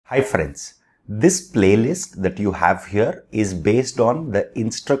Hi friends, this playlist that you have here is based on the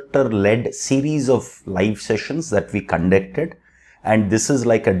instructor-led series of live sessions that we conducted, and this is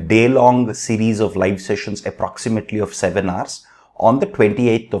like a day-long series of live sessions, approximately of 7 hours on the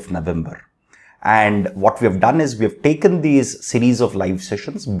 28th of November. And what we have done is we have taken these series of live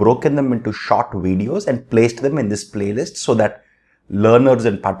sessions, broken them into short videos and placed them in this playlist so that learners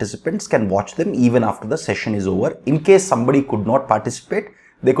and participants can watch them even after the session is over. In case somebody could not participate,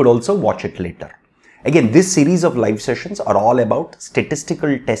 they could also watch it later. Again, this series of live sessions are all about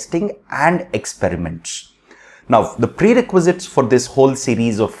statistical testing and experiments. Now, the prerequisites for this whole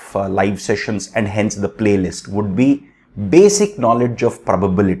series of live sessions and hence the playlist would be basic knowledge of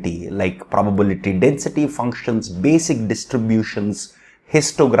probability, like probability density functions, basic distributions,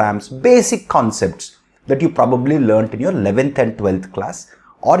 histograms, basic concepts that you probably learnt in your 11th and 12th class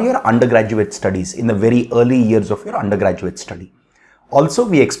or your undergraduate studies in the very early years of your undergraduate study. Also,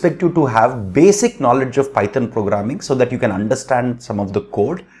 we expect you to have basic knowledge of Python programming so that you can understand some of the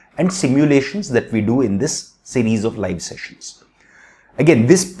code and simulations that we do in this series of live sessions. Again,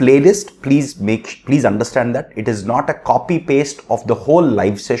 this playlist, please understand that it is not a copy paste of the whole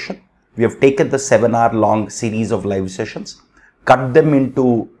live session. We have taken the 7-hour long series of live sessions, cut them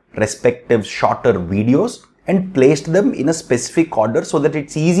into respective shorter videos and placed them in a specific order so that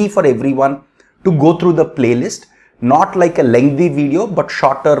it's easy for everyone to go through the playlist. Not like a lengthy video, but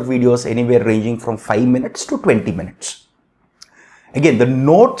shorter videos anywhere ranging from 5 minutes to 20 minutes. Again, the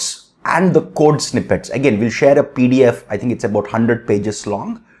notes and the code snippets. Again, we'll share a PDF. I think it's about 100 pages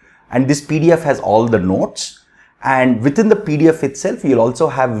long. And this PDF has all the notes. And within the PDF itself, you'll also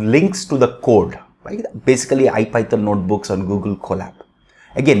have links to the code, right? Basically, IPython notebooks on Google Colab.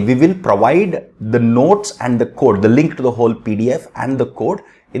 Again, we will provide the notes and the code, the link to the whole PDF and the code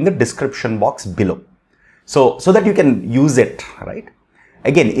in the description box below. So that you can use it, right?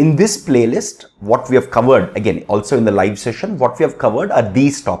 Again, in this playlist, what we have covered, again, also in the live session, what we have covered are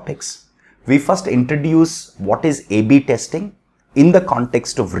these topics. We first introduce what is A/B testing in the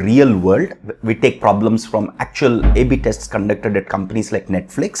context of real world. We take problems from actual A/B tests conducted at companies like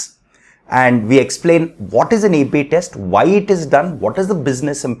Netflix. And we explain what is an A/B test, why it is done, what is the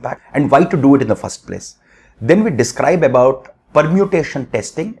business impact, and why to do it in the first place. Then we describe about permutation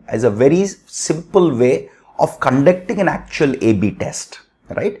testing as a very simple way of conducting an actual A/B test,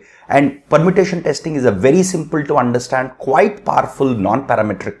 right? And permutation testing is a very simple to understand, quite powerful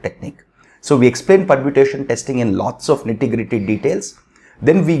non-parametric technique. So we explain permutation testing in lots of nitty-gritty details.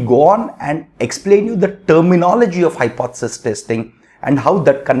 Then we go on and explain you the terminology of hypothesis testing and how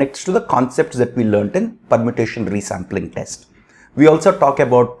that connects to the concepts that we learned in permutation resampling test. We also talk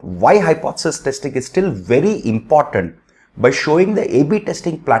about why hypothesis testing is still very important by showing the A/B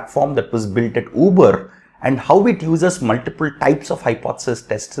testing platform that was built at Uber and how it uses multiple types of hypothesis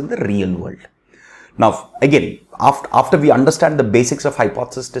tests in the real world. Now, again, after we understand the basics of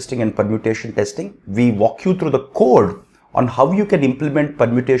hypothesis testing and permutation testing, we walk you through the code on how you can implement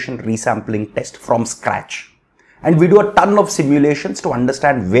permutation resampling test from scratch. And we do a ton of simulations to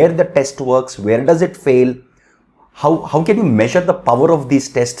understand where the test works, where does it fail, how can you measure the power of these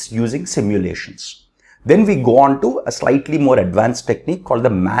tests using simulations. Then we go on to a slightly more advanced technique called the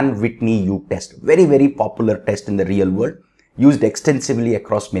Mann-Whitney U-test. Very, very popular test in the real world, used extensively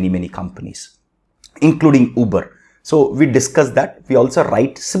across many companies, including Uber. So we discuss that. We also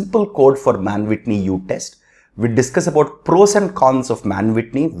write simple code for Mann-Whitney U-test. We discuss about pros and cons of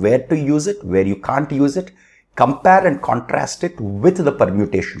Mann-Whitney, where to use it, where you can't use it, compare and contrast it with the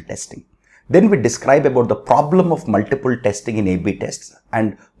permutation testing. Then we describe about the problem of multiple testing in A/B tests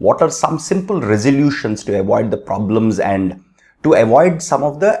and what are some simple resolutions to avoid the problems and to avoid some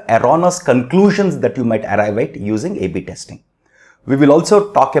of the erroneous conclusions that you might arrive at using A/B testing. We will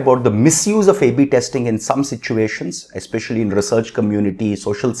also talk about the misuse of A/B testing in some situations, especially in research community,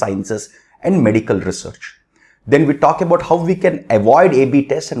 social sciences, and medical research. Then we talk about how we can avoid A/B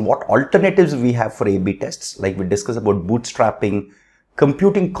tests and what alternatives we have for A/B tests, like we discuss about bootstrapping,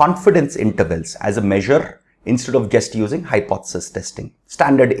 computing confidence intervals as a measure instead of just using hypothesis testing,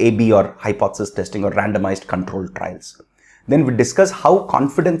 standard A/B or hypothesis testing or randomized controlled trials. Then we discuss how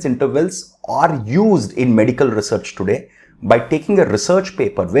confidence intervals are used in medical research today by taking a research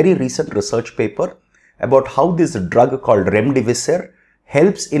paper, very recent research paper, about how this drug called remdesivir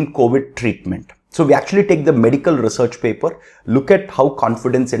helps in COVID treatment. So we actually take the medical research paper, look at how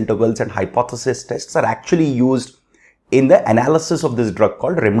confidence intervals and hypothesis tests are actually used in the analysis of this drug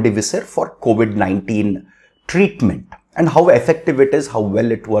called remdesivir for COVID-19 treatment and how effective it is, how well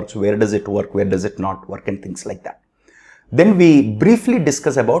it works, where does it work, where does it not work, and things like that. Then we briefly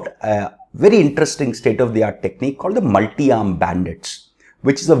discuss about a very interesting state-of-the-art technique called the multi-arm bandits.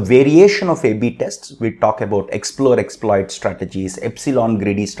 which is a variation of A/B tests. We talk about explore exploit strategies, epsilon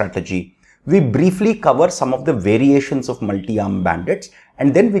greedy strategy. We briefly cover some of the variations of multi-arm bandits,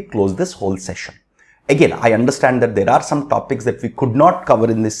 and then we close this whole session. Again, I understand that there are some topics that we could not cover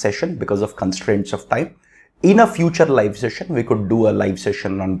in this session because of constraints of time. In a future live session, we could do a live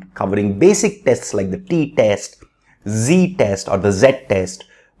session on covering basic tests like the t-test, z-test or the z-test,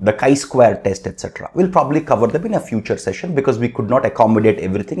 the chi-square test, etc. We'll probably cover them in a future session because we could not accommodate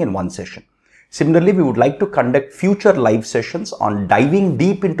everything in one session. Similarly, we would like to conduct future live sessions on diving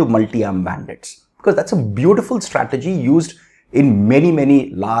deep into multi-arm bandits, because that's a beautiful strategy used in many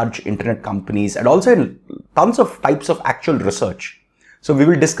large internet companies and also in tons of types of actual research. So we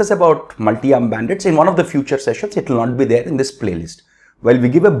will discuss about multi-arm bandits in one of the future sessions. It will not be there in this playlist. While we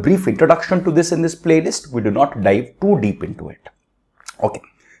give a brief introduction to this in this playlist, we do not dive too deep into it. Okay.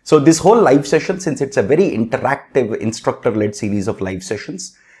 So this whole live session, since it's a very interactive instructor-led series of live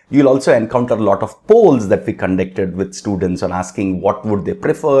sessions, you'll also encounter a lot of polls that we conducted with students on asking what would they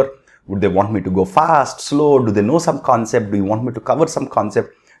prefer. Would they want me to go fast, slow? Do they know some concept? Do you want me to cover some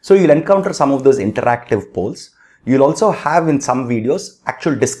concept? So you'll encounter some of those interactive polls. You'll also have in some videos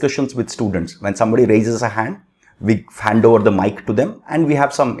actual discussions with students. When somebody raises a hand, we hand over the mic to them and we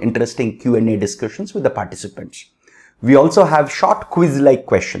have some interesting Q&A discussions with the participants. We also have short quiz-like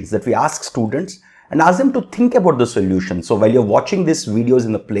questions that we ask students and ask them to think about the solution. So while you're watching these videos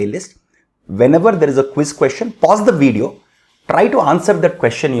in the playlist, whenever there is a quiz question, pause the video, try to answer that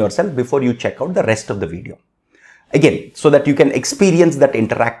question yourself before you check out the rest of the video. Again, so that you can experience that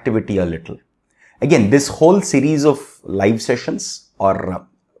interactivity a little. Again, this whole series of live sessions or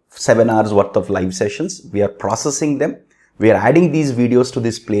 7 hours worth of live sessions, we are processing them. We are adding these videos to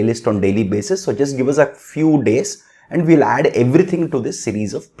this playlist on daily basis. So just give us a few days and we'll add everything to this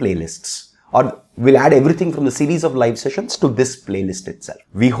series of playlists, or we'll add everything from the series of live sessions to this playlist itself.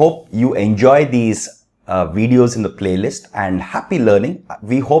 We hope you enjoy these videos in the playlist and happy learning.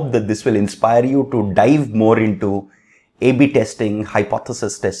 We hope that this will inspire you to dive more into A/B testing,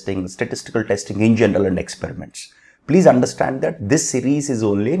 hypothesis testing, statistical testing in general and experiments. Please understand that this series is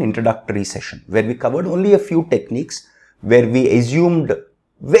only an introductory session where we covered only a few techniques, where we assumed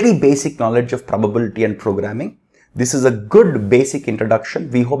very basic knowledge of probability and programming. This is a good basic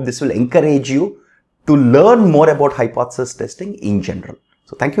introduction. We hope this will encourage you to learn more about hypothesis testing in general.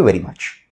 So thank you very much.